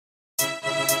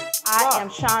I am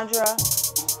Chandra,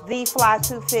 the Fly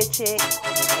to Fit Chick,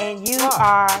 and you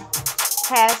are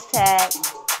hashtag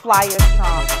Flyer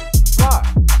Strong. Fly.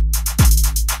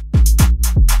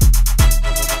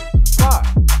 Fly.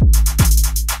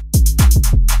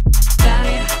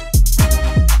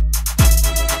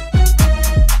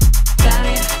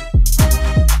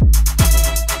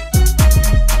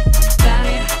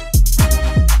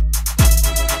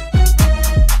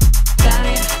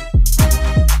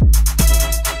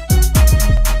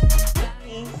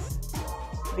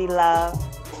 Be loved,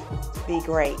 be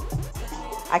great.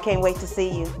 I can't wait to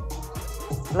see you.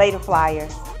 Later,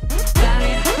 Flyers.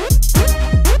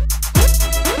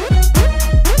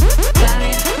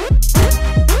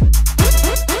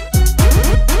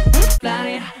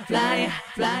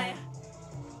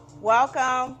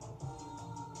 Welcome.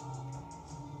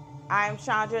 I am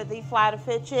Chandra, the Fly to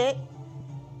Fit Chick.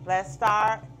 Let's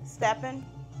start stepping.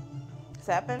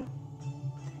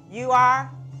 You are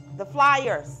the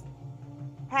Flyers.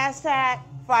 Hashtag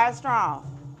Flyer Strong.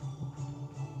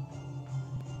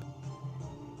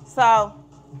 So,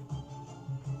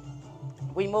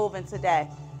 we moving today.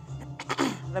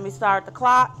 Let me start the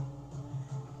clock.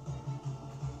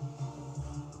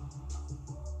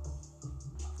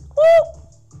 Woo!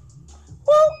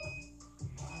 Woo!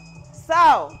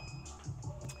 So,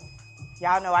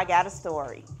 y'all know I got a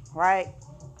story, right?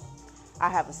 I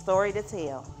have a story to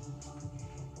tell.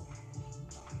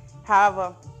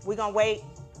 However, we're going to wait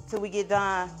till we get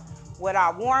done with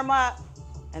our warm-up,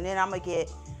 and then I'm going to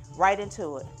get right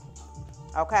into it,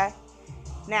 okay?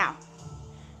 Now,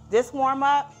 this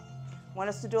warm-up, I want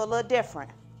us to do a little different.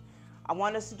 I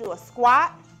want us to do a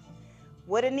squat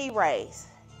with a knee raise.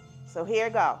 So here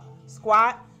we go.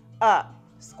 Squat, up,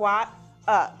 squat,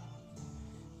 up.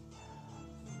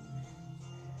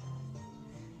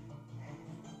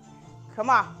 Come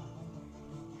on.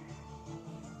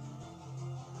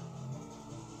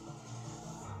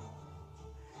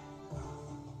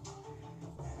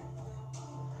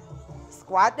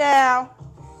 Squat down.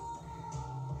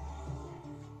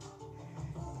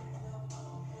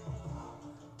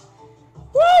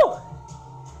 Woo!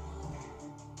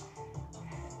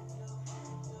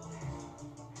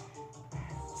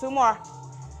 Two more.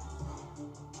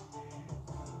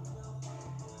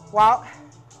 Walk.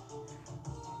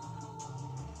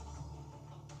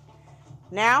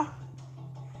 Now,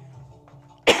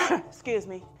 excuse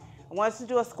me, I want us to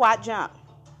do a squat jump.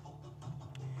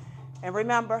 And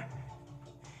remember,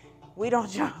 we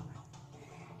don't jump.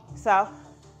 So,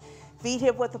 feet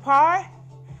hip width apart,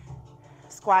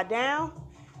 squat down,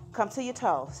 come to your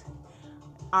toes.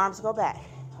 Arms go back,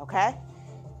 okay?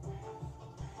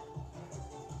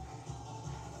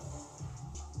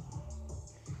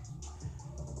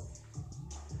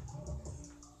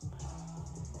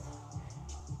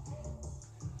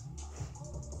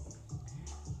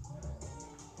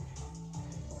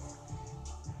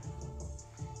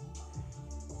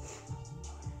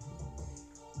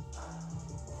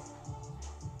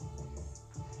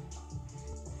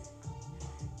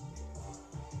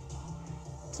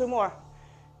 Two more.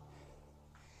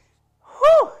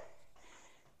 Whew.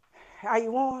 Are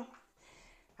you warm?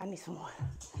 I need some more.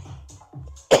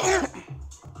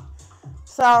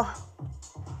 So,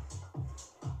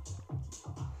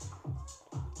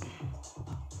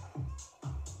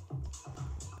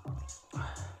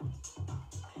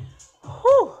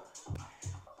 whew.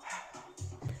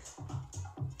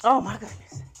 Oh my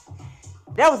goodness.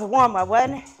 That was a warm-up,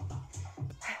 wasn't it?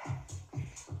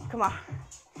 Come on.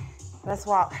 Let's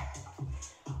walk.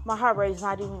 My heart rate is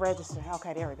not even registered.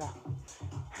 Okay, there we go.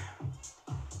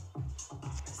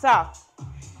 So,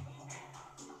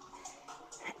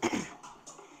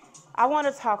 I want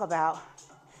to talk about,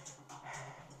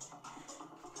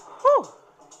 whew.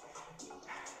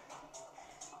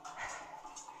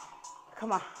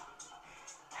 Come on.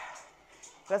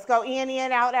 Let's go in,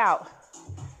 out, out.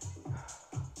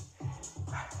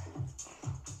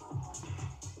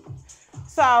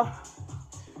 So,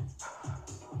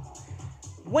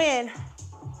 when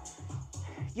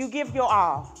you give your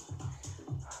all,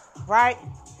 right?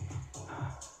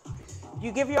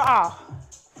 You give your all,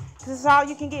 because this is all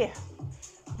you can give.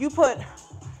 You put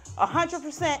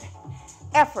 100%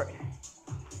 effort,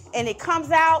 and it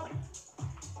comes out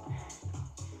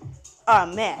a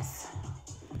mess.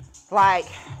 Like,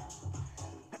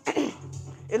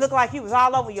 it looked like you was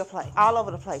all over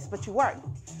the place, but you weren't.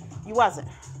 You wasn't.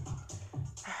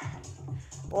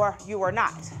 Or you were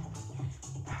not.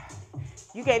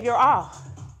 You gave your all.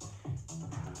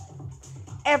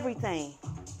 Everything.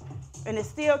 And it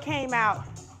still came out.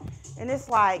 And it's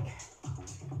like,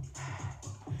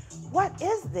 what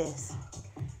is this?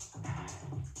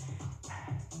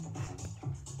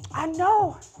 I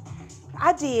know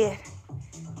I did.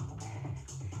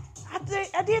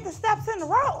 I did the steps in a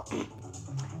row.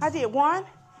 I did 1,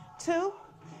 2,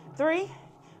 3,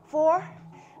 4,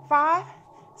 5,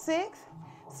 6,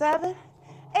 7,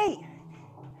 8.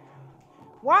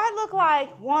 Why it look like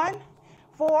 1,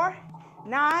 4,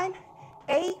 9,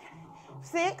 8,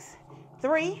 6,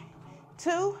 3,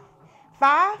 2,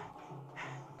 5?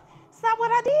 It's not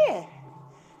what I did.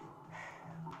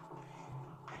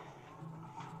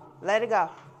 Let it go.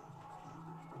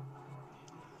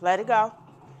 Let it go.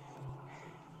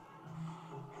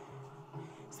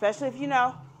 Especially if you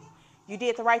know you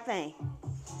did the right thing.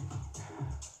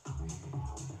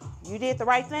 You did the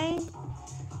right thing,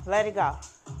 let it go.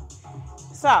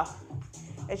 So,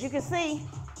 as you can see,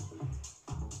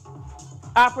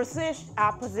 I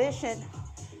position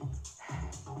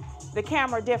the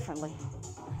camera differently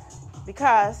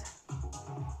because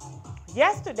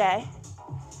yesterday,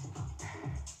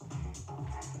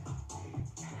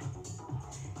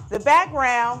 the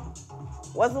background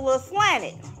was a little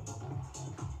slanted.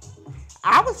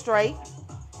 I was straight.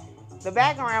 The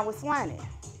background was slanted.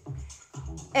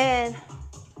 And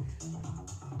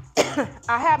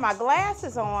I had my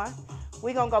glasses on.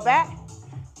 We're going to go back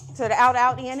to the out,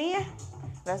 out, in.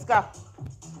 Let's go.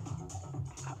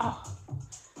 Oh,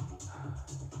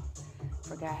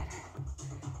 forgot.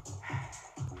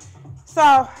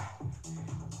 So,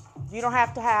 you don't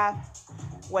have to have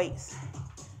weights.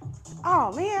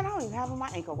 Oh, man, I don't even have on my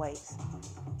ankle weights.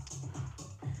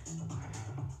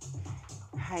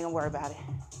 I ain't gonna worry about it.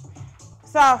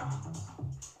 So,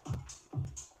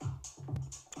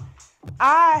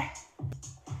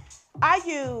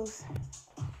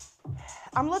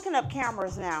 I'm looking up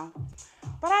cameras now,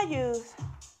 but I use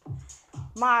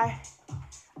my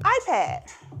iPad.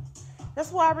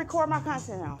 That's why I record my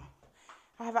content on.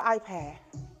 I have an iPad.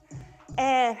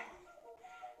 And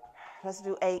let's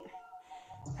do 8,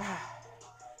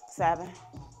 7,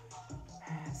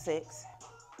 6,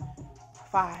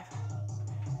 5,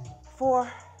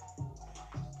 4,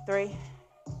 3,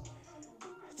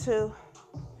 2,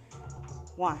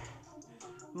 1.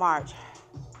 March.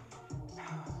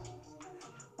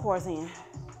 Course in.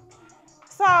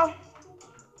 So,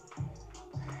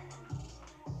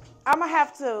 I'm gonna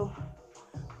have to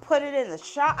put it in the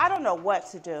shop. I don't know what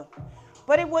to do,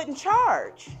 but it wouldn't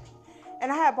charge.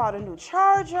 And I had bought a new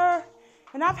charger,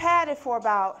 and I've had it for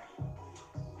about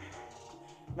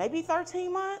maybe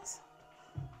 13 months.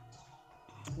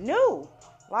 New,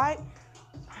 right?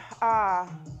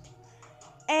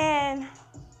 And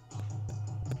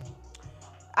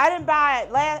I didn't buy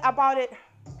it I bought it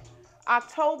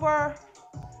October,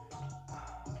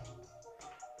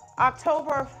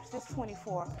 this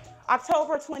 24,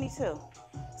 October 22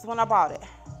 is when I bought it.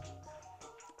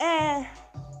 And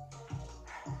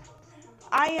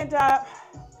I end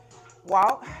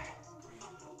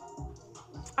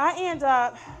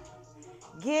up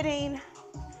getting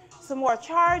some more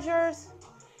chargers,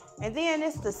 and then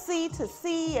it's the C to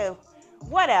C or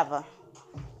whatever.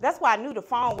 That's why I knew the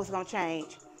phone was gonna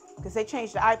change, because they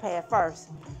changed the iPad first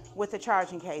with the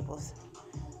charging cables.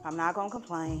 I'm not gonna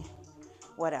complain,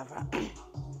 whatever.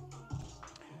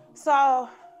 So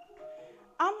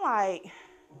I'm like,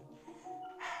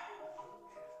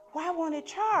 why won't it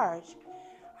charge?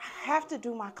 I have to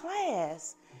do my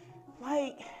class.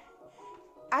 Like,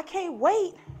 I can't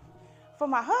wait for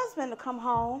my husband to come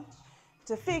home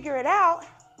to figure it out.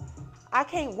 I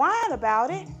can't whine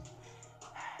about it.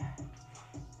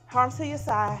 Arms to your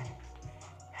side.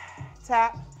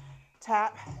 Tap,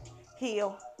 tap,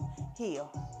 heel,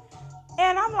 heel.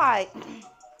 And I'm like,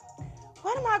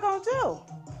 what am I gonna do?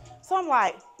 So I'm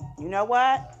like, you know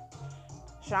what,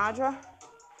 Chandra,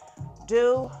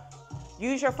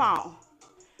 use your phone,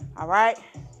 all right?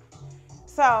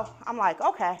 So I'm like,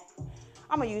 okay,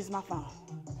 I'm gonna use my phone.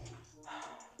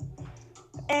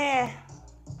 And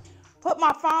put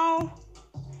my phone,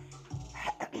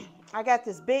 I got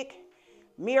this big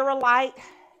mirror light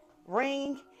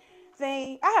ring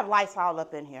thing. I have lights all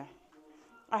up in here.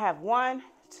 I have 1,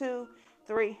 2,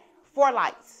 3, 4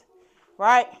 lights,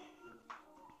 right?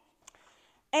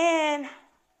 And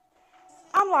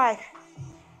I'm like,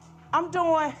 I'm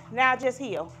doing, now just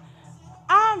heel.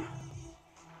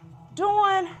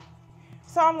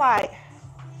 So I'm like,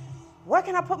 where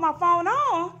can I put my phone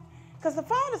on? Because the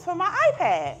phone is for my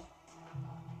iPad.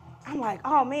 I'm like,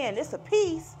 oh man, it's a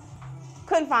piece.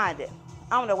 Couldn't find it.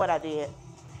 I don't know what I did.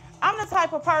 I'm the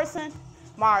type of person,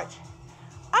 March,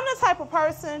 I'm the type of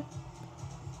person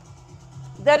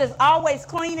that is always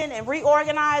cleaning and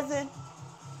reorganizing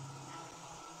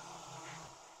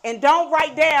and don't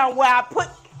write down where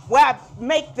I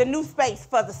make the new space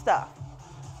for the stuff.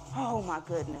 Oh my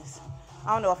goodness.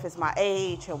 I don't know if it's my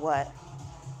age or what.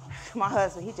 My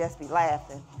husband, he just be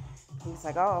laughing. He's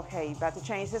like, oh, okay, you about to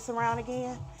change this around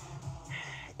again?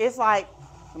 It's like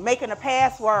making a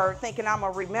password, thinking I'm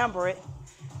gonna remember it,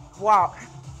 walk,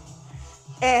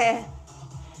 and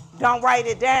don't write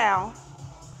it down.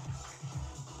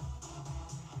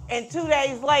 And 2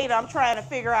 days later, I'm trying to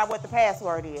figure out what the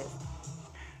password is.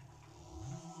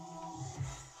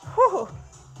 Whew.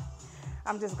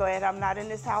 I'm just glad I'm not in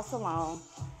this house alone,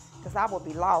 because I will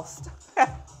be lost.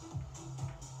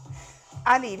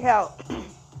 I need help.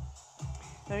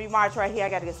 Let me march right here. I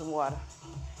got to get some water.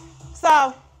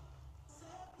 So,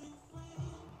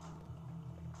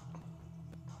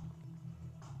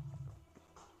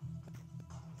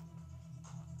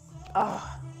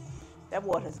 oh, that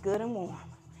water is good and warm.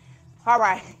 All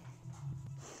right.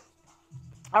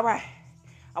 All right.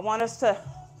 I want us to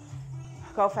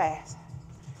go fast.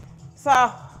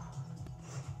 So,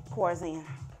 core's in.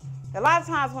 A lot of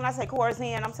times when I say core's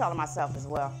in, I'm telling myself as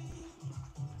well.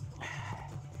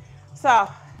 So,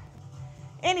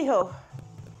 anywho,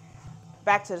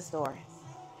 back to the story.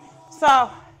 So,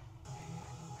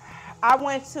 I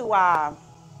went to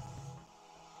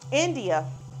India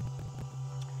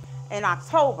in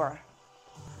October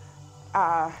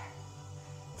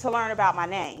to learn about my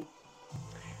name.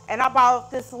 And I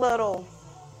bought this little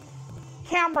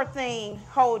camera thing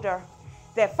holder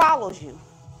that follows you.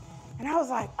 And I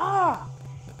was like, oh,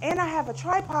 and I have a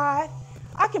tripod.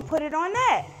 I can put it on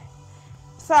that.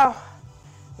 So,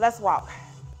 let's walk.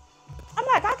 I'm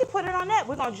like, I can put it on that.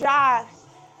 We're going to jog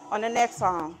on the next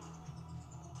song.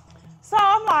 So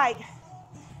I'm like,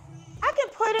 I can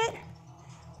put it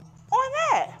on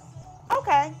that.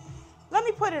 Okay, let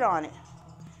me put it on it.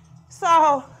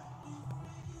 So,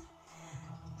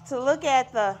 to look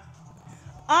at the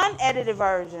unedited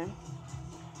version,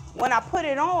 when I put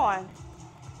it on,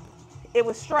 it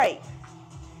was straight,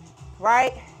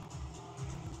 right?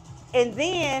 And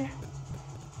then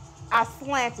I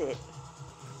slanted,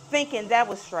 thinking that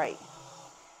was straight.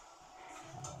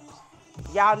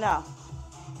 Y'all know,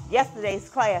 yesterday's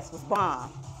class was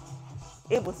bomb.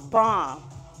 It was bomb.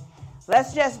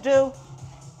 Let's just do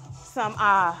some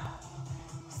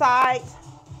sides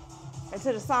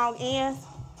until the song ends,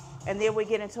 and then we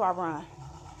get into our run.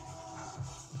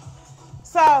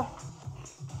 So,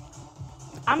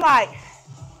 I'm like,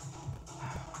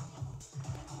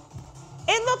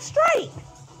 it looks straight.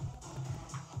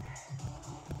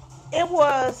 It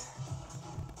was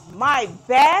my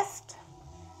best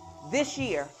this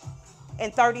year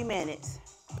in 30 minutes.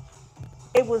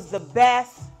 It was the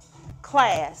best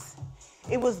class.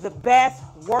 It was the best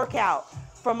workout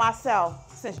for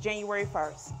myself since January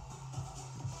 1st.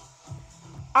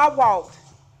 I walked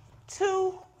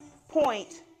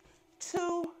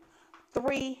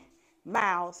 2.23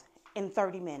 miles in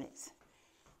 30 minutes.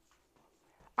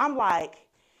 I'm like,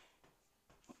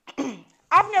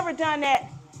 I've never done that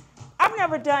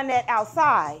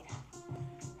outside.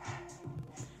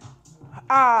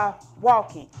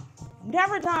 Walking.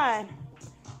 Never done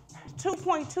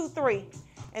 2.23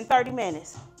 in 30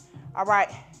 minutes. All right,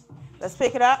 let's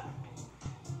pick it up,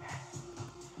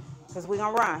 because we're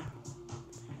gonna run.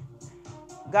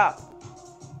 Go.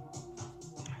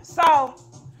 So,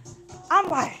 I'm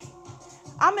like,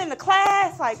 I'm in the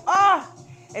class, like,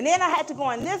 and then I had to go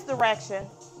in this direction.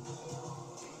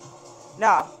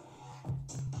 No,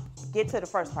 get to the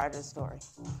first part of the story.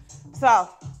 So,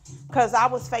 because I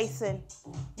was facing,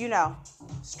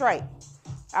 straight.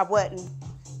 I wasn't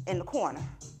in the corner.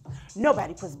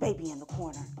 Nobody puts baby in the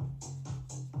corner.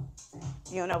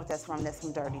 You don't know what that's from. That's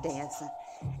from Dirty Dancing.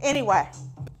 Anyway,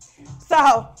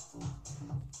 so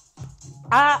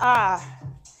I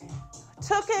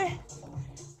took it,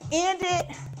 ended,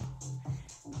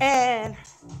 and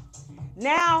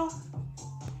now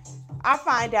I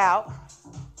find out,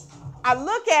 I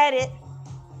look at it,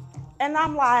 and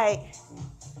I'm like,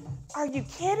 are you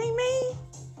kidding me?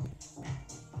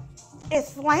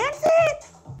 It's slanted?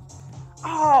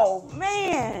 Oh,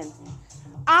 man.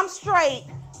 I'm straight.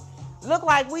 Look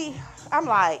like I'm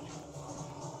like,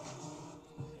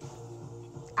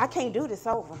 I can't do this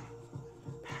over.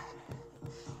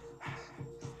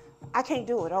 I can't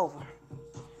do it over.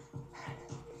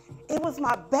 It was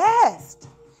my best.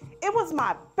 It was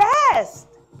my best.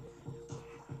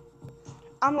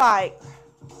 I'm like,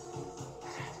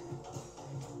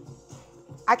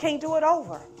 I can't do it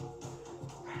over.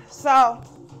 So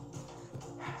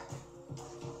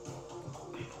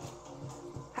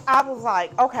I was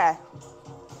like, okay,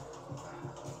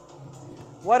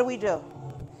 what do we do?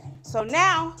 So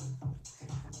now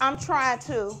I'm trying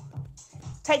to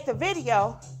take the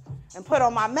video and put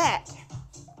on my Mac.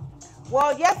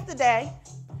 Well, yesterday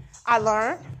I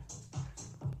learned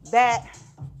that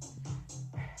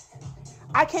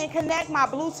I can connect my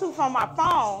Bluetooth on my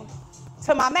phone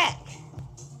to my Mac.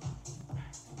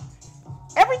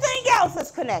 Everything else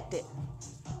is connected.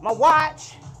 My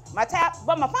watch, my tab,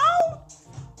 but my phone?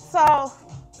 So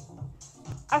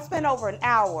I spent over an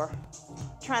hour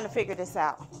trying to figure this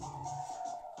out.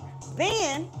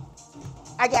 Then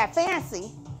I got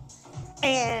fancy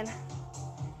and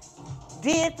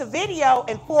did the video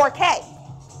in 4K.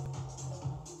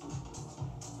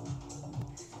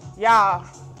 Y'all,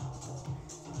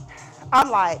 I'm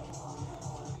like,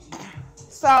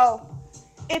 so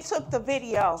it took the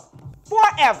video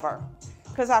forever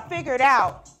because I figured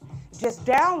out just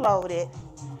download it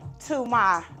to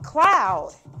my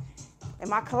cloud, and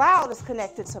my cloud is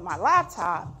connected to my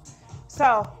laptop,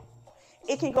 so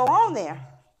it can go on there.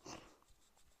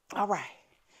 All right,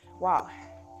 wow,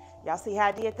 y'all see how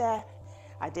I did that?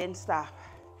 I didn't stop.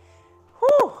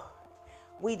 Whew,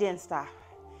 we didn't stop.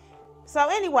 So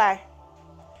anyway,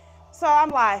 so I'm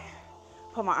like,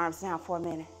 put my arms down for a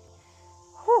minute.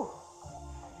 Whew.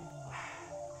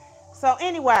 So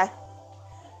anyway,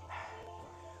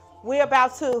 we're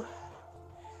about to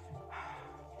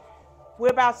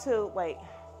wait.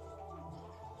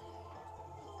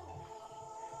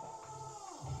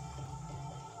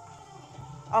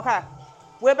 Okay,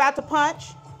 we're about to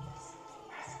punch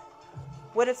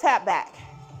with a tap back.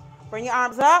 Bring your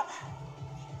arms up.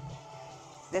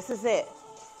 This is it.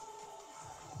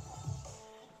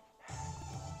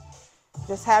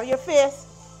 Just have your fist,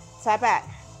 tap back,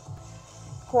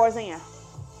 cores in.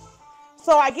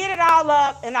 So I get it all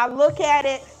up and I look at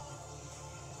it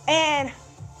and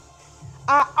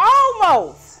I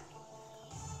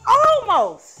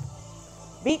almost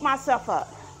beat myself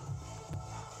up.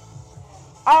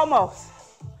 Almost.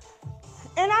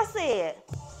 And I said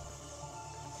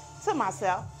to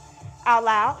myself out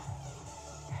loud,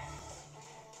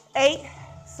 8,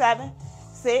 7,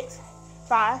 6,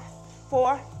 5,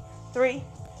 4, 3,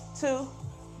 2,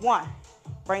 1.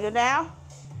 Bring it down.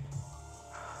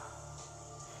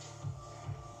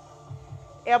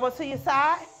 Elbow to your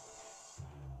side.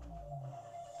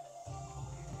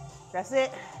 That's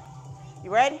it.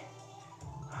 You ready?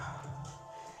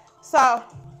 So,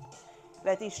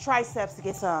 let these triceps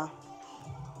get some.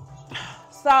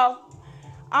 So,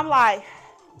 I'm like,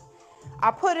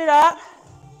 I put it up.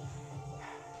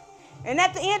 And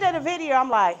at the end of the video, I'm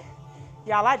like,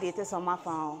 y'all, I did this on my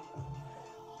phone.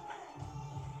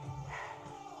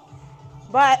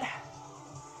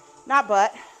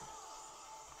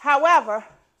 However,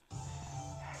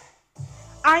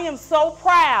 I am so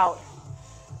proud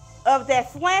of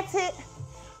that slanted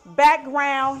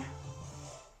background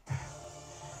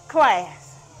class.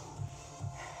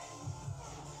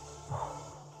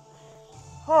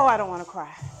 Oh, I don't want to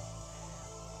cry.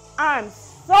 I'm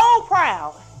so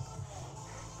proud.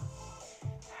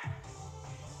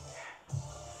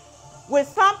 With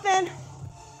something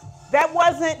that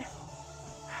wasn't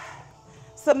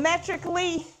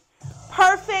symmetrically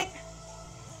perfect,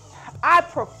 I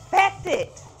perfected.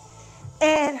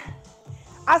 And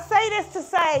I say this to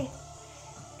say,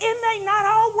 it may not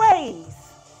always.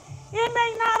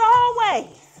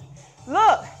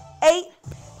 Look, 8,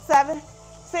 7,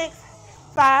 6,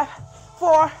 5,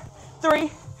 4,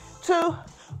 3, 2,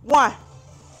 1.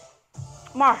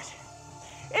 March.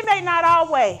 It may not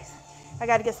always. I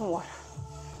got to get some water.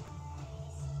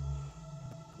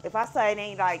 If I say it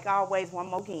ain't like always, one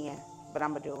more again, but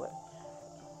I'm going to do it.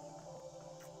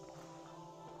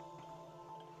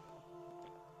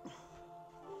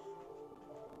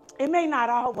 It may not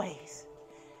always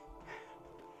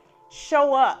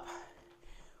show up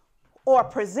or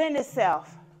present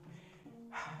itself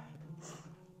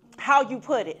how you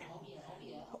put it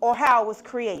or how it was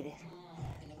created.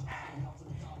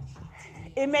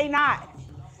 It may not.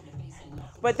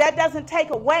 But that doesn't take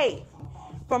away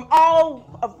from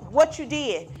all of what you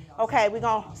did. Okay, we're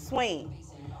going to swing.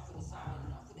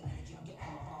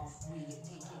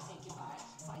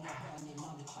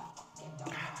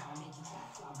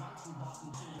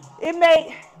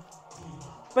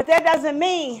 But that doesn't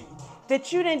mean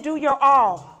that you didn't do your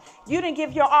all. You didn't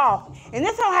give your all. And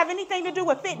this don't have anything to do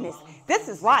with fitness. This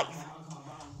is life,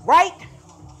 right?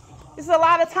 This is a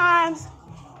lot of times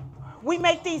we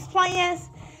make these plans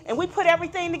and we put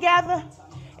everything together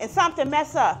and something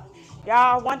mess up.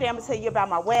 Y'all, one day I'm going to tell you about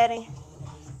my wedding.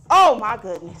 Oh, my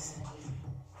goodness.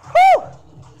 Whew.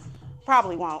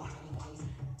 Probably won't.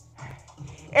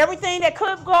 Everything that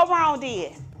could go wrong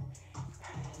did.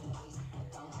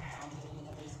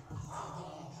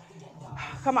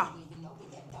 Come on.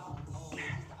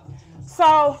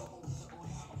 So,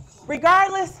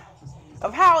 regardless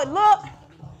of how it looked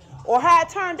or how it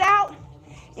turned out,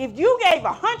 if you gave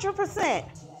 100%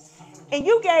 and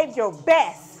you gave your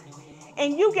best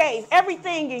and you gave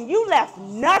everything and you left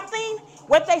nothing,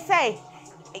 what they say,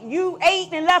 you ate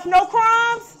and left no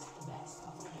crumbs,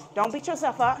 don't beat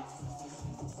yourself up.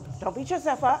 Don't beat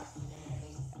yourself up.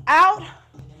 Out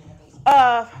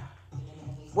of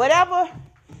whatever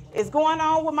is going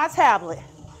on with my tablet,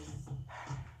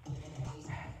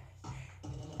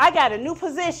 I got a new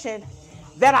position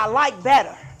that I like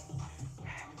better.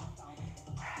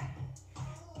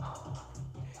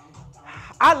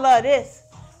 I love this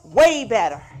way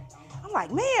better. I'm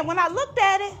like, man, when I looked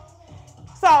at it.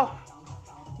 So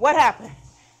what happened?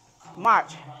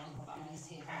 March.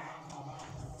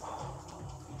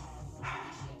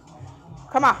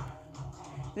 Come on.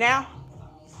 Now.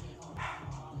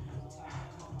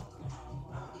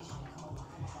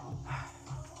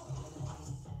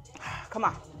 Come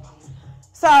on.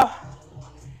 So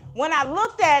when I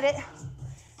looked at it,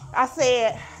 I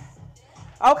said,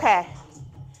 okay,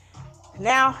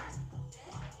 now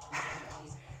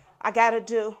I got to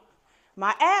do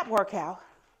my ab workout.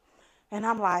 And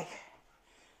I'm like,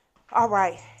 all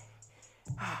right,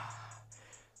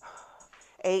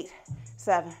 8,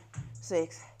 7,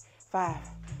 6, 5,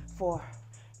 4,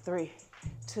 3,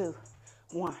 2,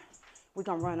 1. We're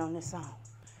going to run on this song.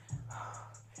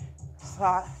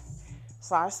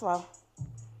 Start slow.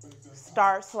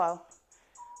 Start slow.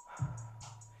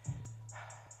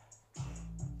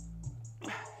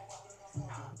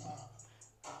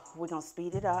 We're going to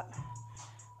speed it up.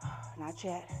 Not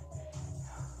yet.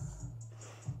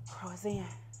 Close in.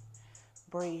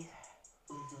 Breathe.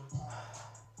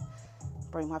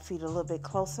 Bring my feet a little bit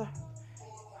closer.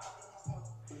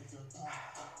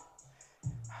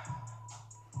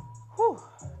 Whew.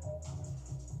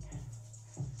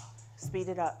 Speed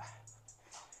it up.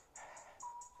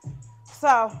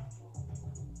 So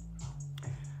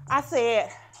I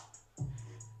said,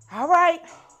 all right,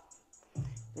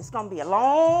 it's going to be a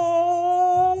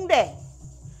long day.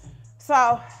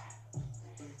 So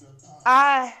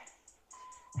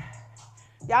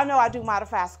y'all know I do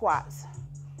modified squats.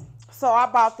 So I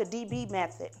bought the DB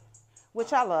method,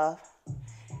 which I love.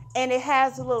 And it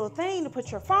has a little thing to put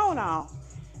your phone on.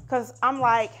 Because I'm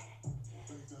like,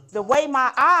 the way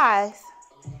my eyes,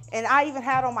 and I even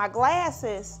had on my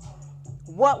glasses,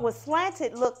 what was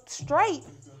slanted looked straight.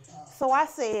 So I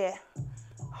said,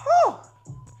 whew.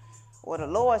 Well, the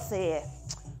Lord said,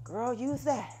 girl, use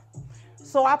that.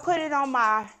 So I put it on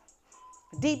my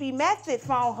DB Method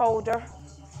phone holder.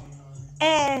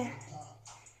 And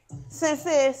since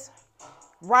it's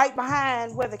right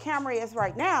behind where the camera is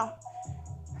right now,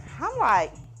 I'm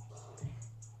like,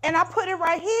 and I put it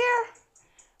right here.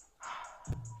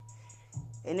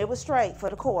 And it was straight for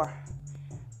the core.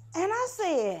 And I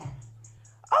said,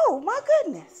 oh my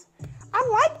goodness, I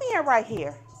like being right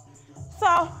here. So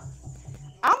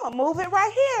I'm gonna move it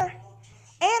right here.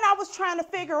 And I was trying to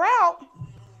figure out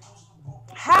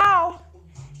how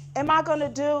am I gonna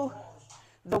do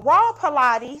the wall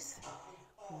Pilates?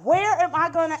 Where am I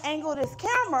gonna angle this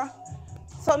camera?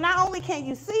 So not only can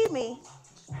you see me,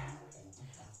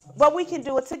 but we can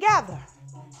do it together.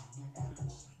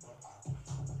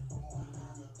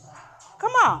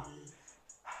 Come on.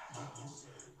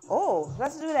 Oh,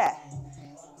 let's do that.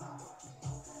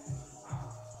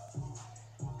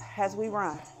 As we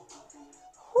run.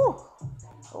 Whew.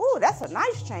 Ooh, that's a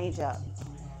nice change up.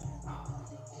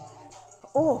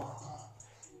 Ooh,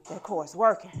 that core's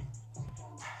working.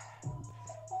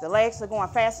 The legs are going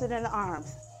faster than the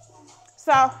arms.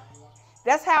 So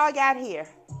that's how I got here.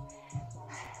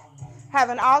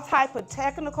 Having all type of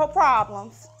technical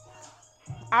problems,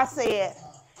 I said,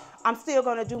 I'm still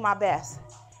going to do my best.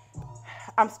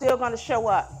 I'm still going to show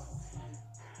up.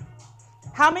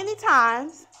 How many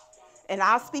times, and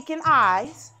I'll speak in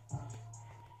eyes,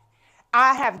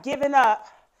 I have given up.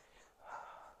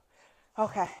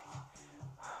 Okay.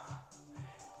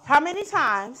 How many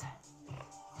times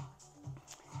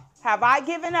have I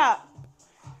given up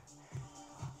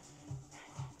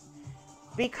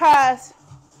because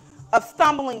of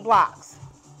stumbling blocks?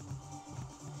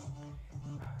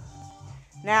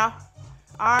 Now,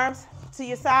 arms to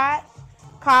your side,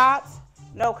 cobs,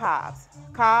 no cobs,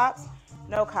 cobs,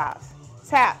 no cobs.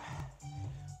 Tap.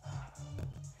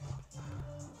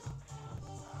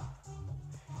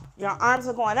 Your arms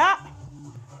are going up.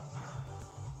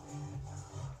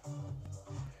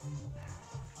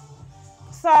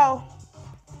 So,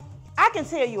 I can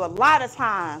tell you a lot of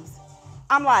times,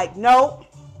 I'm like, nope,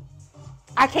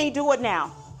 I can't do it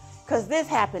now. Because this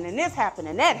happened, and this happened,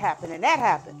 and that happened, and that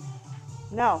happened.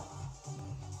 No.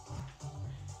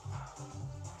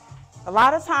 A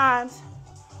lot of times,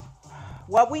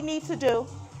 what we need to do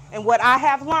and what I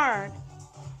have learned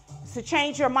is to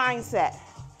change your mindset.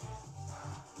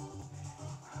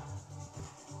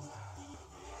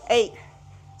 8,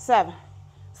 7,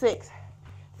 6,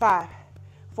 5,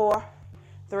 4,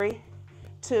 3,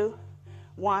 2,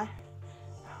 1.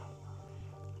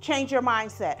 Change your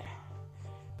mindset.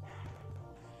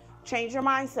 Change your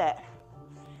mindset.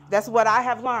 That's what I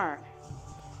have learned.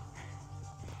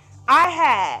 I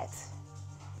had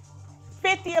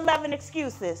 11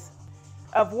 excuses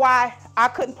of why I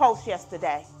couldn't post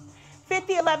yesterday.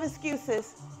 11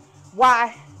 excuses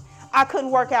why I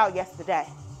couldn't work out yesterday.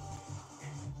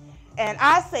 And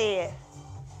I said,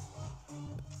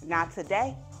 not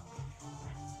today.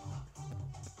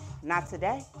 Not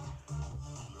today.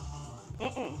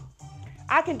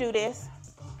 I can do this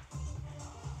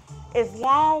as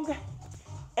long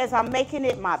as I'm making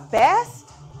it my best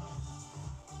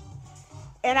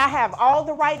and I have all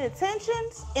the right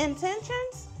intentions.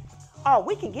 Oh,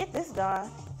 we can get this done.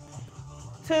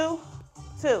 2,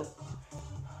 2.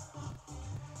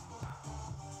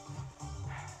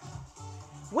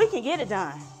 We can get it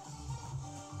done.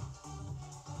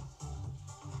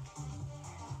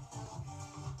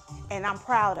 And I'm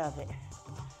proud of it.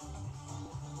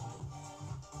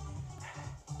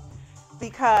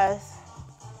 Because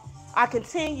I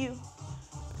continue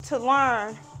to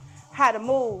learn how to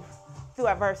move through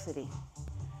adversity.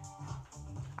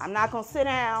 I'm not going to sit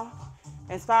down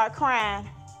and start crying,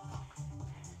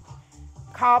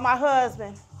 call my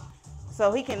husband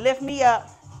so he can lift me up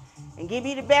and give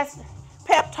me the best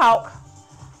pep talk.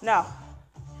 No.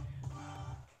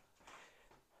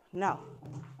 No.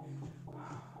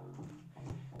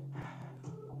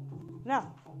 No.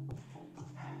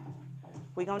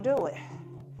 We're going to do it.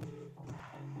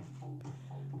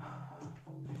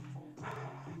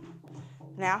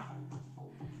 Now,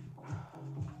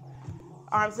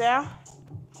 arms down.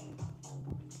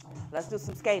 Let's do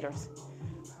some skaters.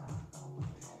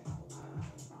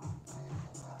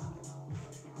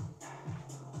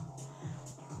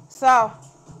 So,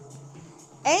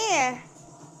 and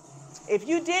if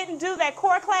you didn't do that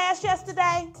core class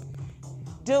yesterday,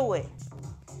 do it.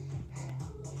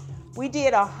 We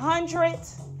did 100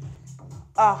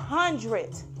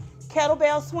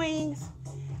 kettlebell swings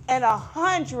and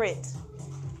 100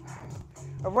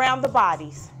 around the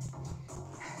bodies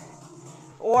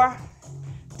or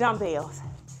dumbbells.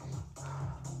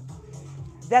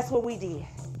 That's what we did.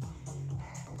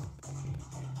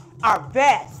 Our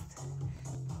best.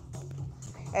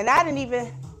 And I didn't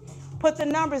even put the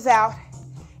numbers out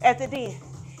at the end.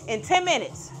 In 10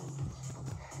 minutes,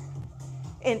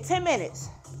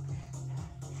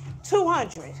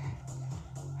 200,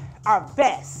 our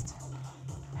best.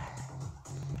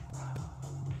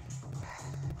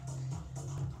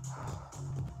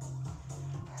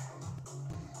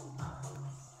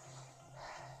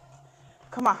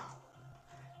 Come on.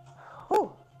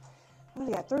 Whew. We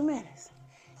only got 3 minutes.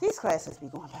 These classes be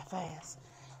going by fast.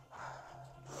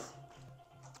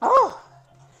 Oh,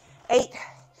 8,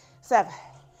 7,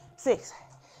 6,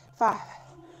 5,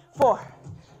 4,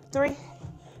 3,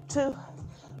 2,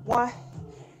 1.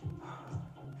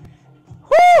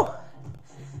 Whoo!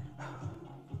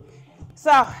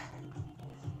 So,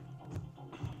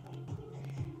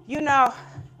 you know,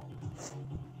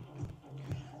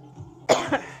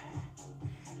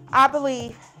 I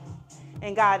believe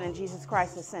in God and Jesus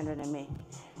Christ is centered in me.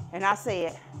 And I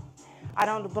said, I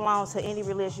don't belong to any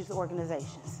religious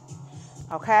organizations.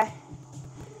 Okay?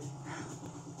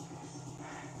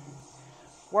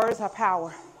 Words are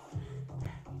power.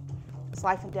 It's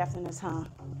life and death in the tongue.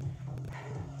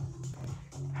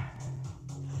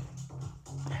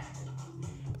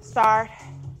 Start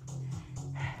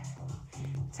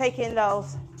taking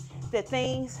the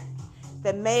things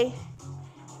that may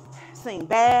seem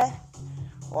bad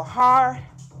or hard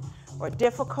or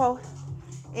difficult,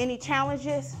 any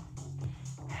challenges,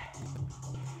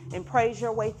 and praise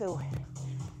your way through it.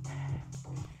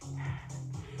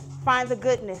 Find the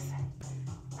goodness.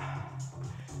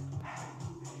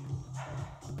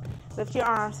 Lift your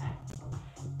arms.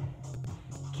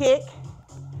 Kick,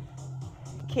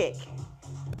 kick,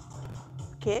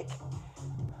 kick,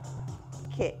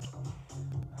 kick,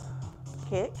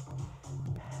 kick,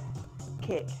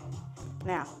 kick.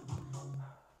 Now,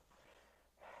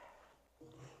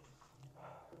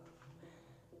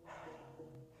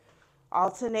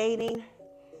 alternating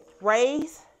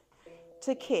raise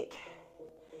to kick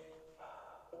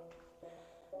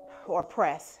or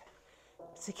press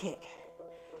to kick.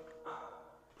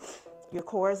 Your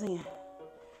core is in.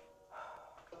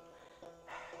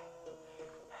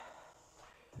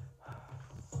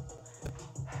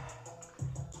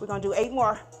 We're gonna do 8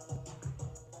 more.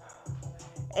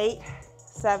 8,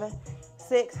 7,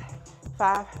 6,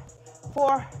 5,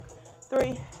 4,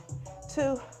 3,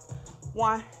 2,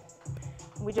 1.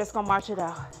 We're just gonna march it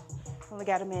out. Only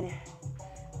got a minute.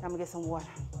 I'm gonna get some water.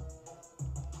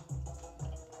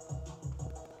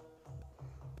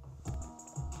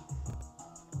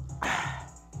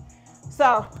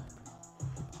 So,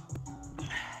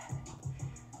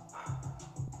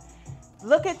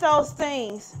 look at those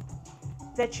things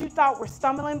that you thought were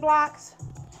stumbling blocks.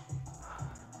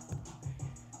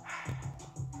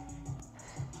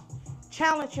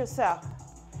 Challenge yourself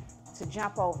to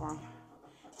jump over them,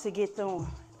 to get through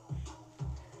them,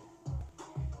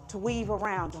 to weave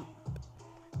around them,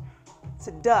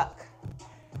 to duck,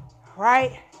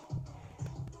 right?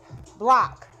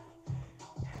 Block,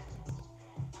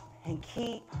 and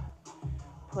keep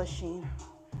pushing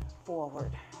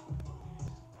forward.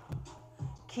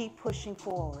 Keep pushing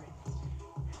forward.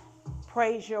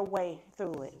 Praise your way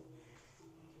through it.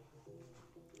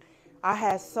 I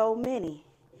had so many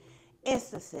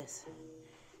instances,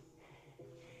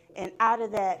 and out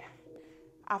of that,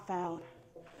 I found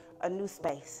a new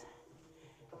space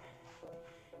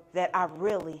that I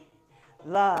really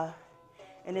love,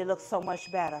 and it looks so much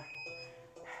better.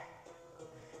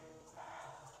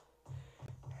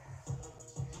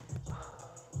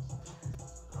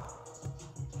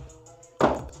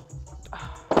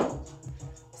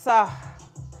 So,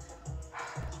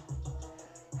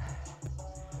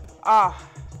 all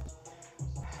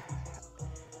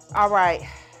right.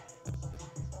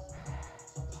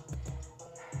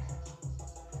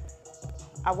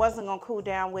 I wasn't gonna cool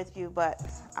down with you, but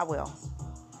I will.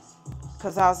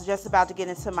 Because I was just about to get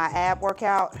into my ab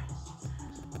workout,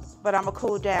 but I'm gonna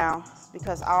cool down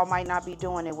because Al might not be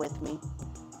doing it with me.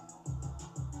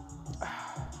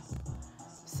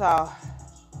 So,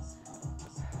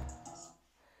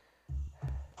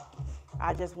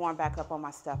 I just warmed back up on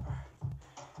my stepper.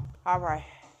 All right.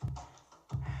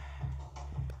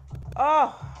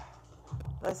 Oh,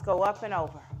 let's go up and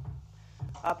over.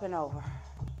 Up and over.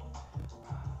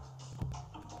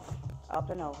 Up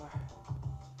and over.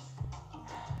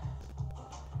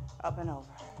 Up and over.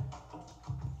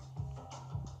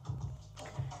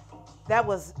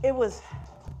 It was,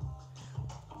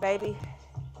 baby.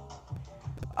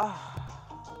 Oh.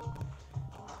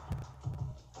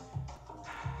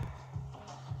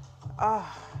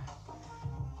 Oh.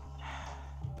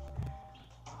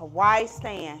 A wide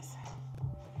stance.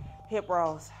 Hip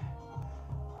rolls.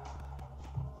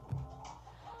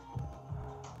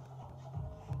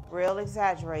 Real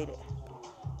exaggerated.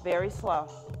 Very slow.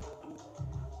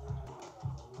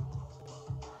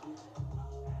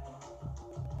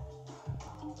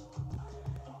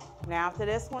 Now after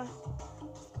this one,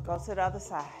 go to the other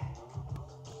side.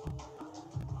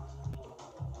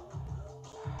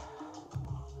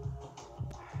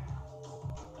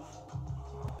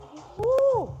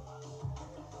 Woo!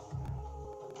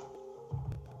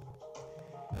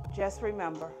 Just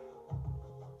remember,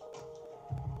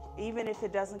 even if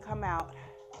it doesn't come out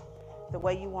the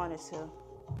way you want it to,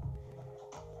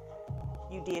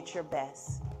 you did your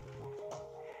best.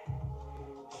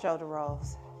 Shoulder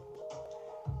rolls.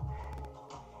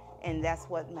 And that's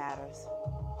what matters.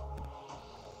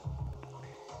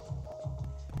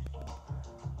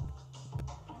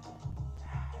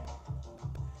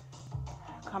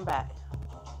 Come back.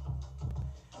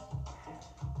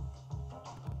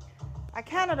 I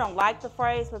kind of don't like the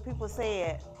phrase, but people say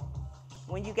it.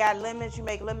 When you got lemons, you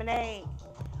make lemonade.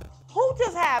 Who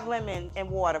just have lemon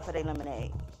and water for their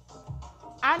lemonade?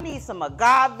 I need some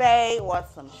agave or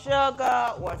some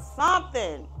sugar or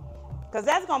something, because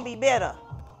that's going to be bitter.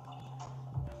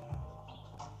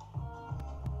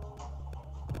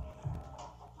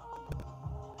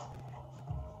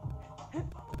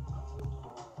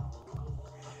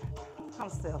 I'm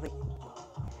silly.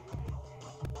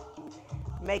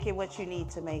 Make it what you need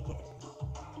to make it.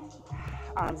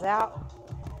 Arms out.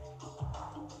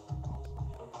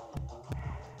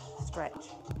 Stretch.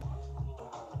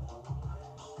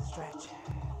 Stretch.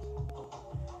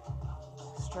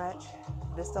 Stretch.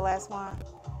 This is the last one.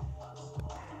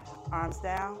 Arms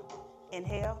down.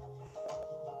 Inhale.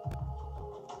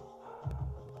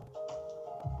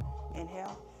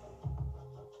 Inhale.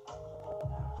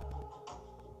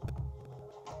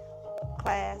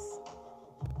 Class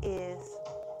is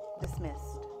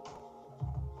dismissed.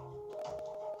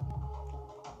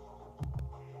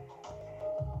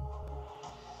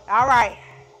 All right.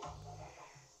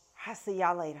 I'll see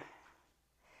y'all later.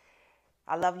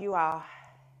 I love you all.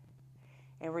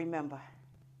 And remember,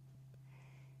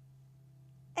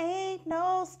 ain't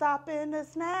no stopping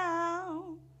us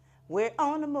now. We're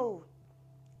on the move.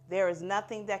 There is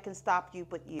nothing that can stop you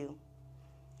but you.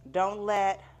 Don't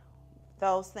let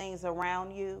those things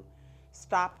around you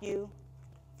stop you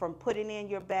from putting in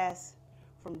your best,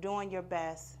 from doing your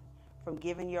best, from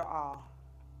giving your all.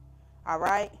 All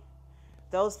right?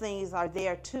 Those things are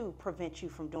there to prevent you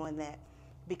from doing that,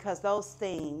 because those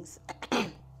things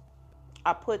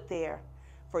are put there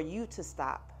for you to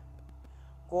stop,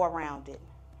 go around it,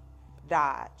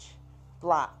 dodge,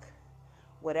 block,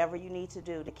 whatever you need to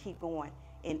do to keep going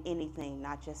in anything,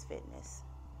 not just fitness,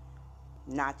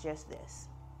 not just this.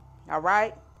 All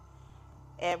right?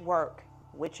 At work,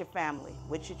 with your family,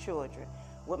 with your children,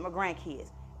 with my grandkids,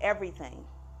 everything,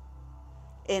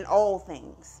 in all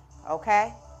things,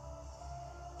 okay?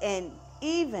 And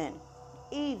even,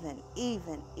 if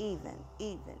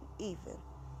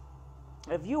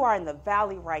you are in the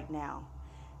valley right now,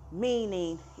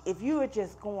 meaning if you are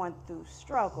just going through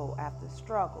struggle after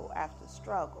struggle after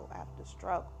struggle after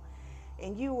struggle,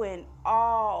 and you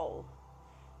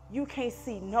can't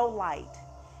see no light,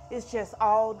 it's just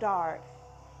all dark.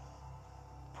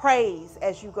 Praise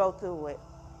as you go through it.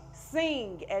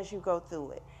 Sing as you go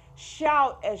through it.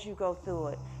 Shout as you go through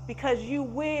it, because you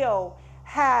will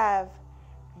have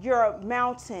your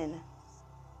mountain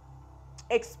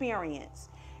experience.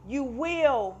 You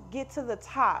will get to the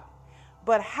top,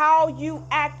 but how you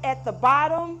act at the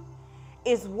bottom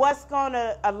is what's going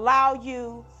to allow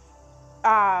you,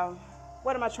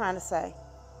 what am I trying to say?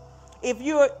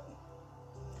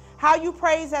 How you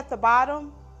praise at the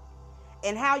bottom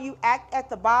and how you act at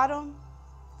the bottom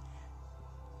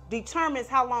determines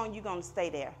how long you're going to stay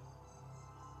there.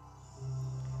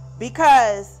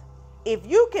 Because if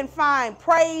you can find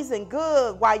praise and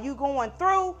good while you're going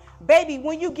through, baby,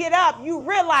 when you get up, you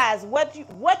realize what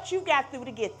you got through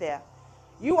to get there.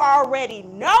 You already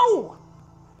know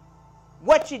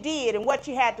what you did and what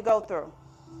you had to go through.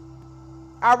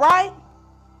 All right?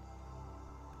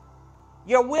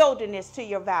 Your wilderness to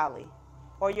your valley,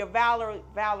 or your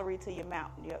Valerie to your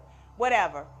mountain,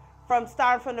 whatever.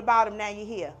 Starting from the bottom, now you're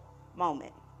here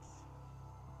moment.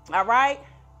 All right?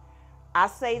 I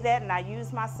say that and I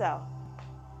use myself.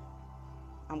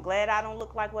 I'm glad I don't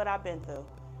look like what I've been through.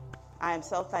 I am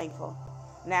so thankful.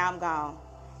 Now I'm gone.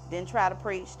 Didn't try to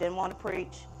preach, didn't want to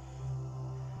preach,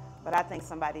 but I think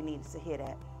somebody needs to hear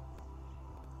that.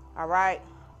 All right?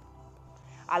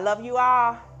 I love you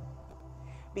all.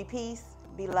 Be peace,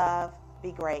 be love,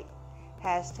 be great.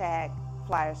 Hashtag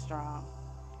Flyer Strong.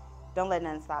 Don't let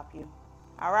nothing stop you.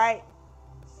 All right?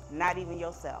 Not even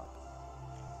yourself.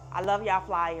 I love y'all,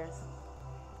 Flyers.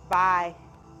 Bye.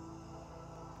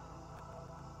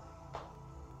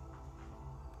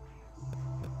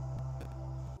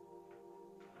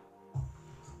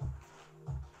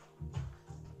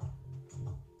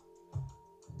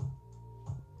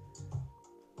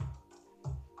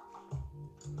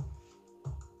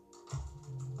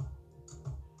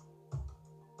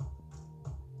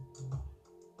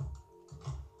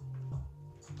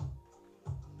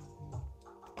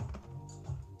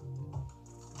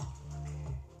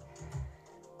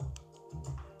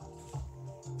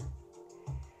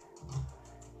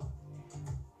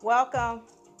 Welcome.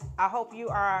 I hope you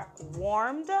are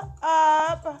warmed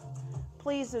up.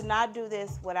 Please do not do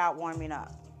this without warming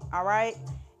up. All right?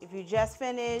 If you just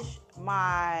finished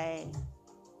my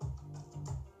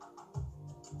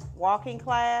walking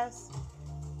class,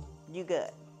 you good.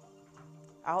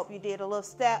 I hope you did a little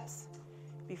steps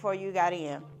before you got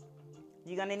in.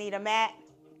 You're going to need a mat,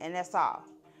 and that's all.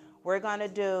 We're going to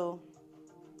do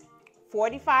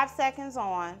 45 seconds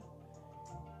on,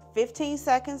 15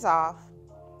 seconds off.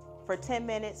 For 10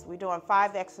 minutes, we're doing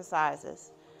 5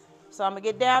 exercises. So I'm going to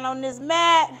get down on this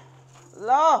mat.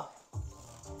 Lord.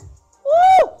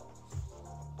 Woo!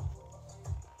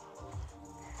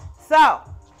 So,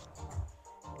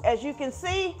 as you can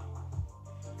see,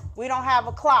 we don't have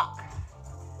a clock.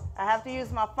 I have to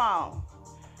use my phone.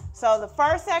 So the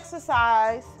first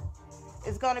exercise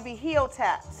is going to be heel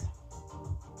taps.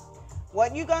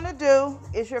 What you're going to do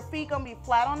is your feet going to be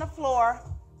flat on the floor.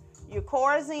 Your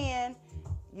core is in.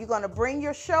 You're going to bring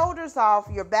your shoulders off.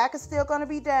 Your back is still going to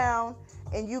be down.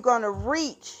 And you're going to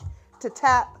reach to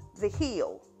tap the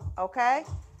heel. Okay?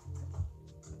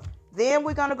 Then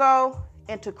we're going to go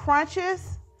into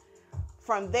crunches.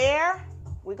 From there,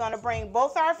 we're going to bring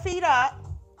both our feet up.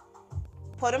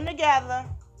 Put them together.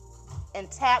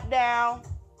 And tap down.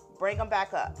 Bring them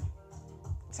back up.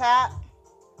 Tap.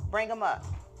 Bring them up.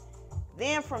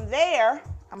 Then from there,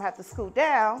 I'm going to have to scoot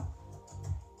down.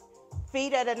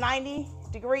 Feet at a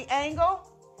 90-degree angle.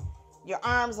 Your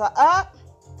arms are up.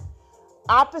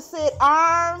 Opposite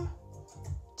arm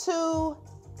to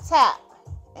tap.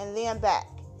 And then back.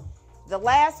 The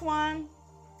last one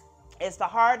is the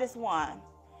hardest one.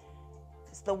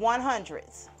 It's the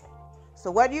 100s. So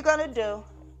what you're going to do,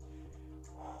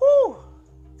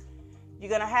 you're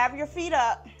going to have your feet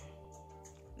up,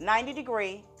 90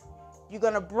 degree. You're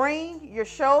going to bring your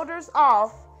shoulders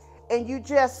off, and you're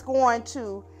just going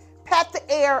to pat the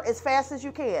air as fast as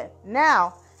you can.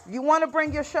 Now, if you want to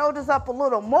bring your shoulders up a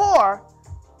little more,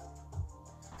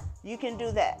 you can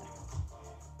do that.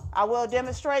 I will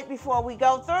demonstrate before we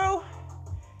go through.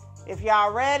 If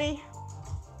y'all ready,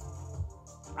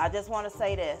 I just want to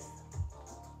say this.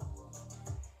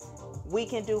 We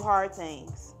can do hard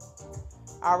things.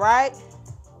 All right?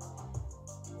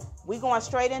 We're going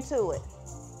straight into it.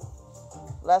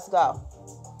 Let's go.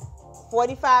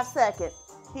 45 second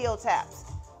heel taps.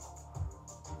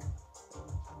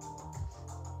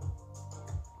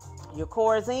 Your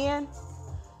core is in.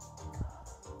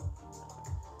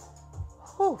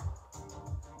 Whew.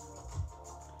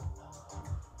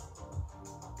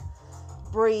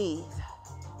 Breathe.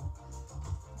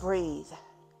 Breathe.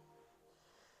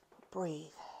 Breathe.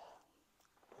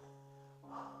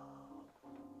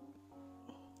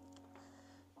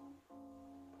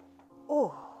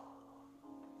 Oh.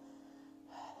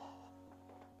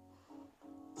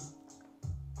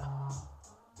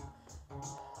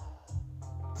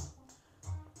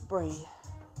 Breathe.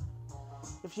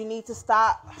 If you need to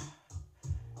stop,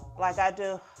 like I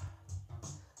do,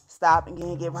 stop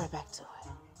and get right back to it.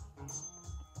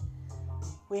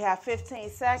 We have 15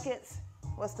 seconds.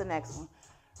 What's the next one?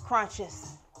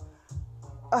 Crunches.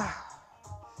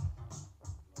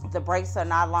 The breaks are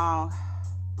not long.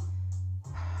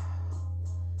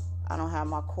 I don't have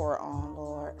my core on,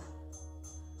 Lord.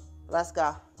 Let's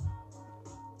go.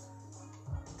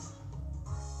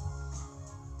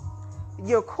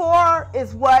 Your core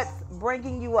is what's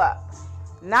bringing you up,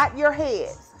 not your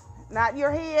heads. Not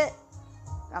your head.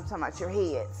 I'm talking about your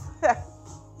heads.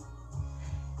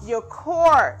 Your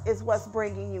core is what's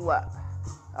bringing you up.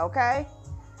 Okay?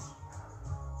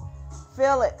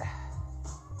 Feel it.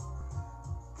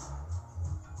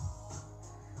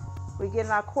 We're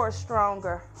getting our core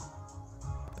stronger.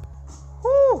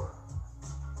 Whew.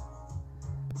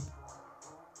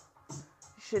 You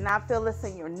should not feel this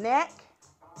in your neck.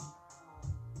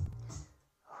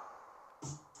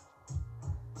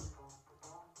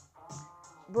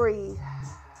 Breathe.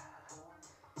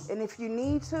 And if you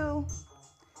need to,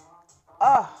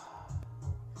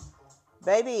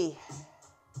 baby.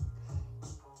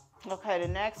 Okay, the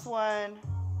next one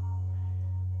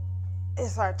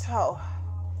is our toe.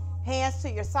 Hands to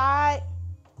your side,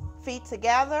 feet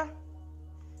together.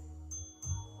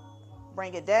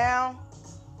 Bring it down.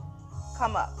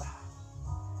 Come up.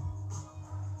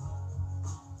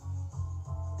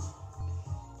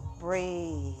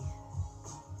 Breathe.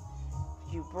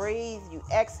 You breathe, you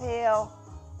exhale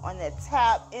on that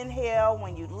tap. Inhale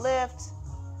when you lift.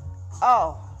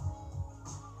 Oh.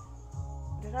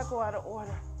 Did I go out of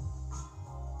order?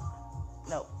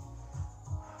 No.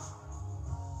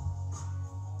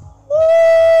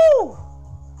 Woo!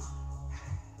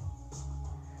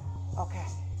 Okay.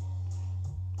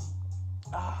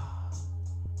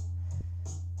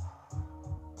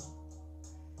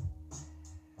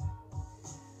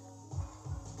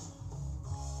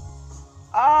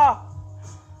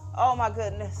 Oh my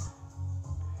goodness.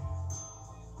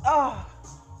 Oh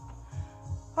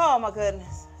my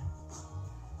goodness.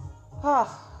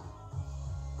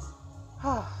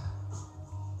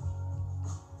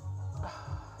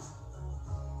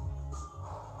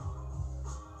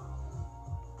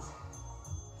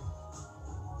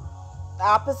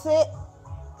 Opposite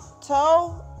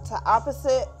toe to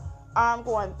opposite arm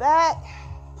going back.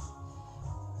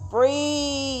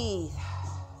 Breathe.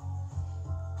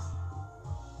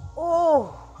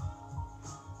 Oh,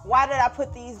 why did I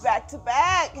put these back to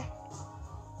back?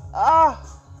 Oh,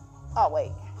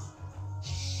 wait.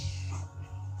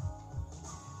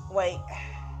 Wait.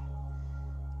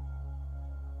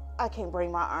 I can't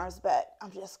bring my arms back. I'm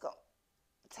just going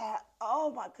to tap.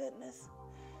 Oh, my goodness.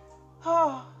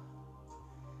 Oh.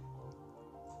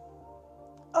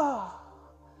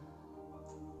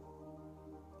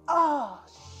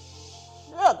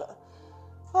 Sugar.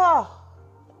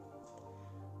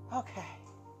 Okay.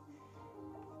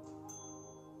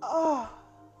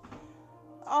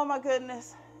 Oh my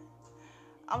goodness.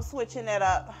 I'm switching it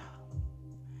up.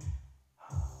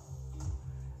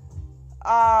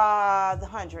 The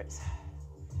hundreds.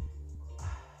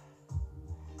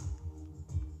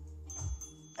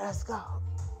 Let's go.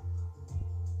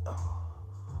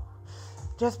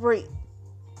 Just breathe.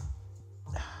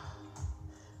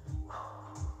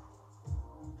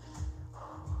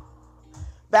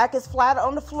 Back is flat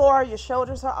on the floor. Your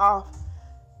shoulders are off.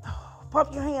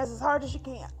 Pump your hands as hard as you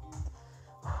can.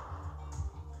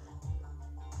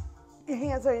 Your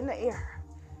hands are in the air.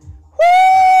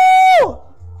 Woo!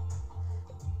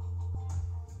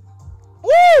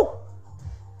 Woo!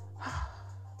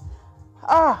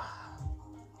 Ah.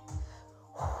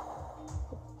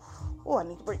 Oh, I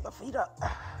need to bring my feet up.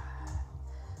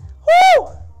 Woo!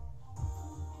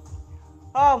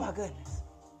 Oh my goodness.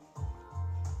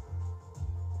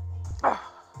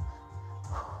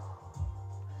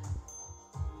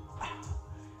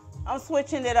 I'm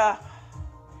switching it up.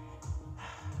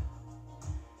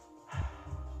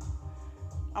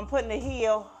 I'm putting the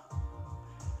heel.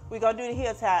 We're going to do the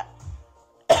heel tap.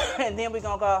 And then we're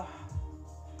going to go.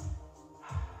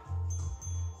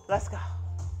 Let's go.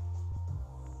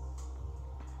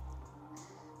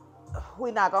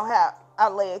 We're not going to have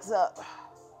our legs up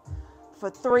for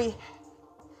 3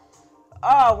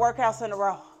 workouts in a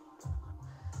row.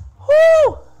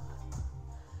 Woo!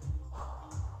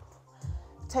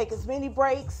 Take as many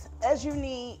breaks as you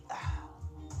need.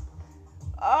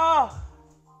 Oh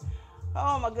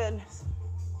my goodness.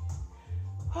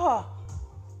 Oh.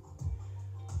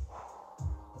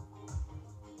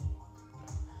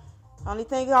 Only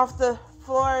thing off the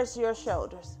floor is your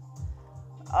shoulders.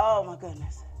 Oh my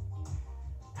goodness.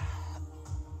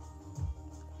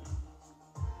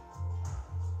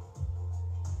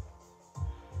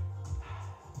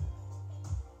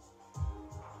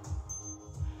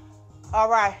 All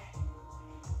right,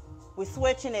 we're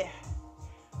switching it.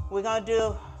 We're gonna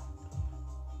do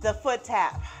the foot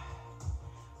tap,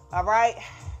 all right?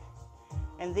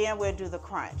 And then we'll do the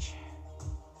crunch.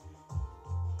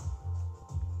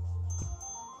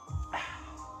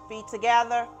 Feet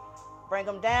together, bring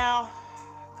them down,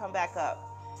 come back up.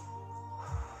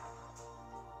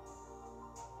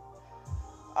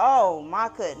 Oh my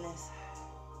goodness.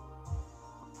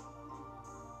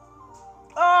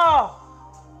 Oh.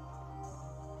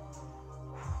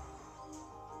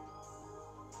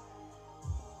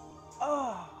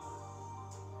 Oh.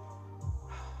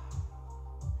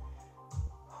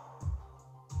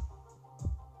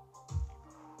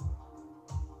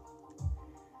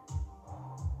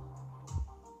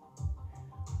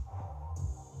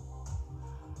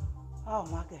 Oh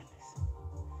my goodness.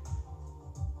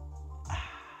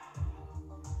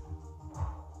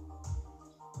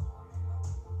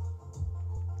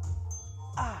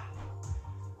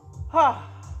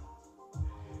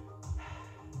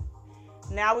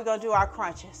 Now we're going to do our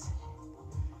crunches.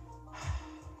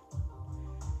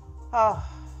 Oh.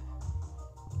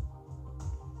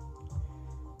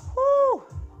 Woo.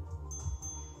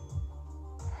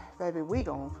 Baby, we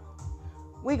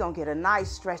gonna get a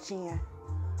nice stretch in.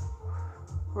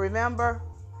 Remember,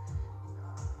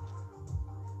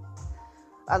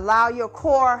 allow your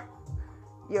core,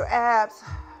 your abs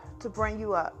to bring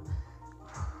you up.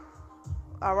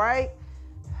 All right?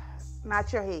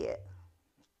 Not your head.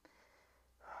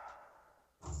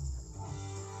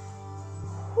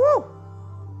 Woo!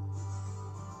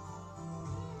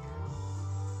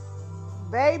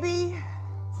 Baby,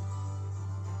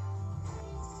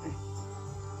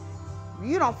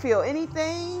 you don't feel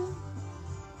anything,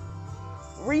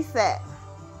 reset.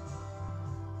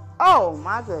 Oh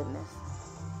my goodness.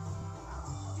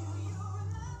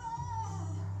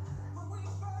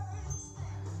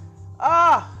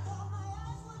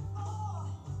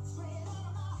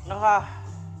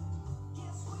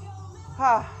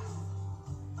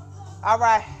 All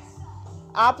right,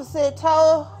 opposite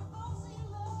toe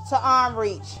to arm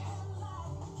reach.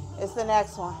 It's the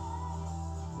next one.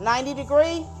 90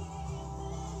 degree.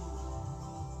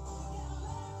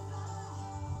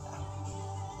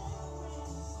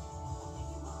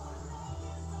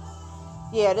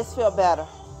 Yeah, this feel better.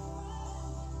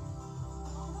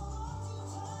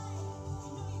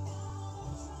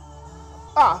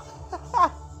 Oh.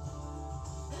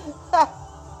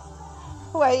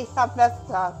 Wait, I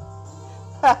messed up.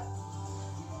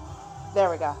 There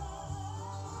we go.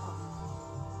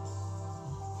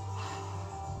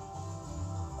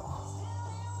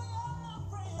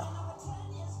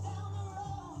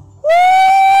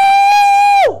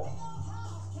 Woo!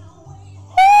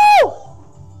 Woo!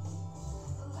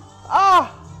 Oh.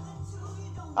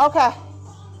 Okay.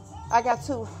 I got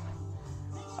 2.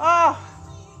 Oh.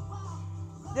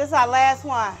 This is our last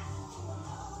one.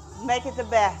 Make it the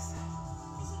best.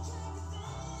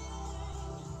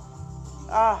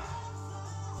 Oh.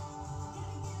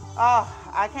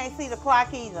 Oh, I can't see the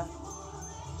clock either.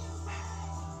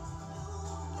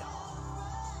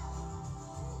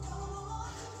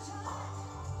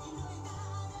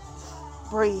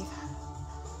 Breathe.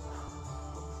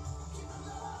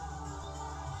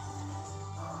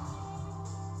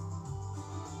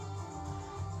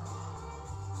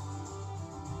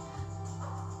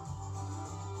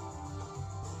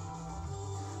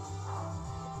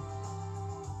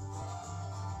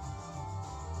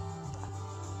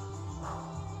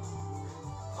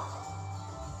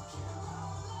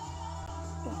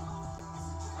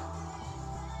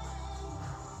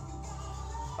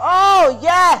 Woo!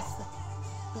 Yes!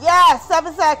 Yes!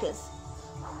 7 seconds.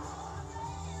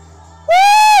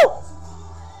 Woo!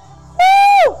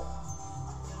 Woo!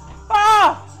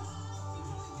 Oh!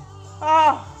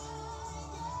 Oh!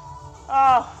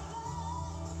 Oh!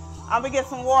 I'm gonna get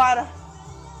some water.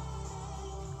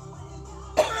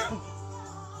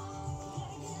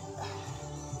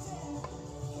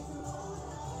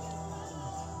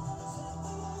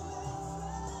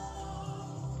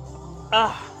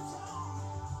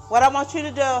 What I want you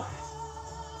to do,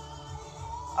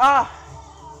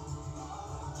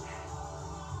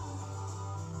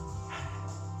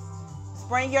 is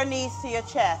bring your knees to your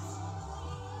chest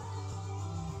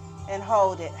and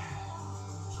hold it.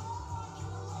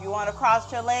 If you want to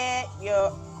cross your leg,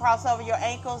 cross over your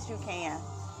ankles, you can.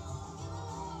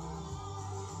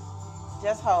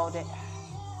 Just hold it.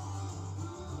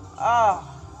 Oh,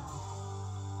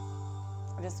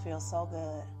 this feels so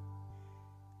good.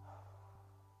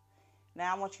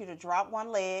 Now I want you to drop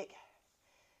one leg.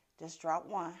 Just drop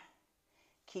one.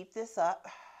 Keep this up.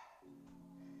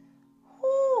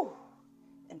 Woo.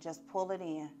 And just pull it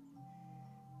in.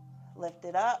 Lift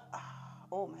it up.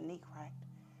 Oh, my knee cracked.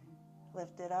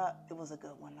 Lift it up. It was a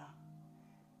good one though.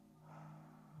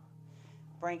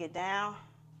 Bring it down.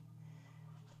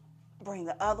 Bring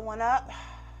the other one up.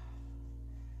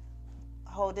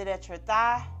 Hold it at your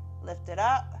thigh. Lift it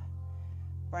up.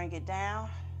 Bring it down.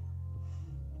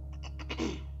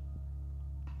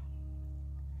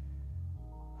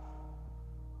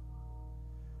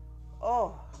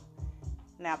 Oh,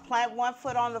 now plant one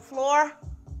foot on the floor.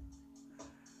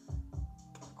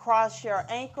 Cross your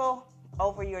ankle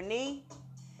over your knee.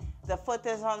 The foot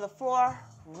that's on the floor,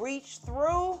 reach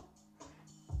through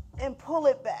and pull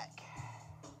it back.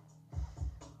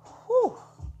 Whew.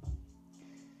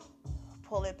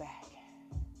 Pull it back.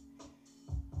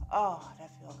 Oh, that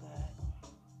feels good.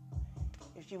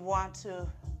 If you want to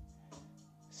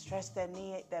stretch that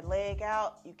leg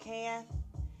out, you can.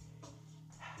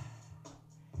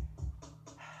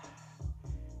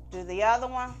 Do the other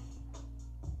one.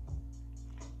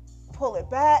 Pull it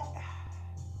back.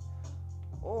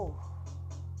 Oh.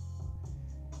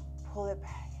 Pull it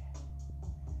back.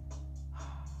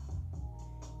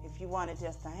 If you want it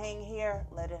just to hang here,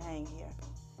 let it hang here.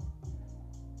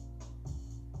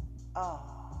 Oh.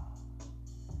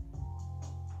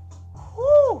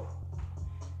 Whew.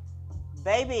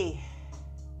 Baby,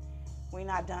 we're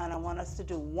not done. I want us to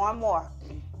do one more.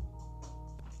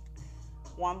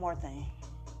 One more thing.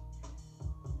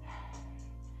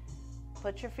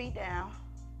 Put your feet down.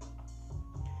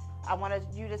 I want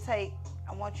you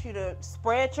to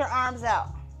spread your arms out.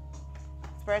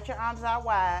 Spread your arms out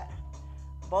wide.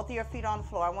 Both of your feet on the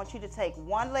floor. I want you to take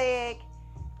one leg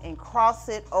and cross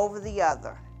it over the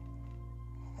other.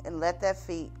 And let that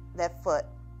foot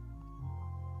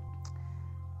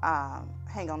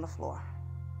hang on the floor.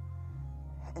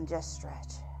 And just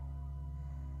stretch.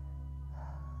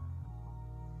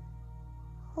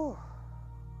 Whew.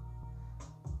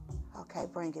 Okay,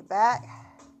 bring it back.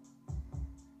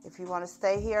 If you want to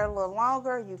stay here a little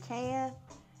longer, you can.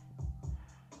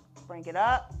 Bring it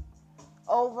up,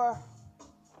 over,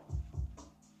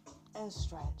 and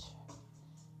stretch.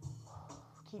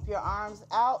 Keep your arms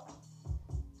out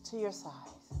to your sides.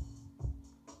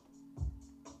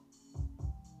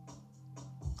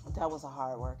 That was a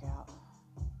hard workout.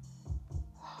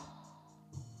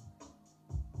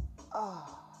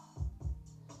 Oh.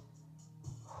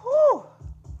 Whew.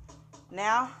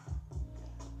 Now,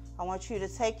 I want you to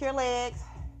take your legs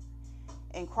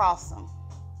and cross them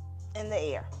in the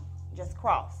air. Just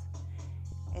cross.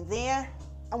 And then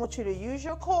I want you to use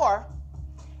your core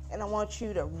and I want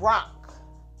you to rock.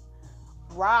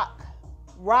 Rock.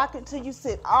 Rock until you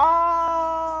sit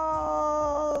all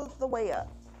the way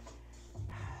up.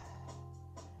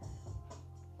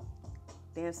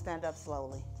 Then stand up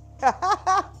slowly.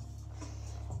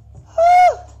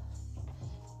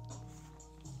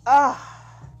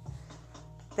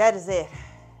 That is it.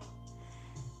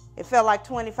 It felt like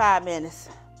 25 minutes.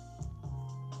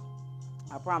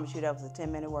 I promise you that was a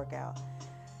 10-minute workout.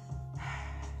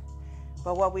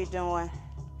 But what we're doing,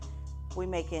 we're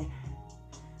making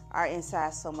our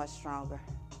insides so much stronger.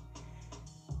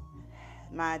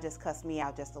 Mine just cussed me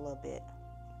out just a little bit,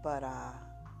 but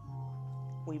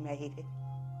we made it.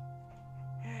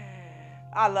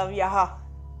 I love y'all.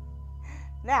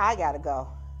 Now I gotta go.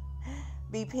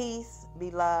 Be peace,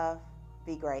 be love,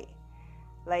 be great.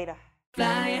 Later.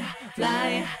 Fly,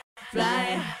 fly,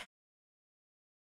 fly.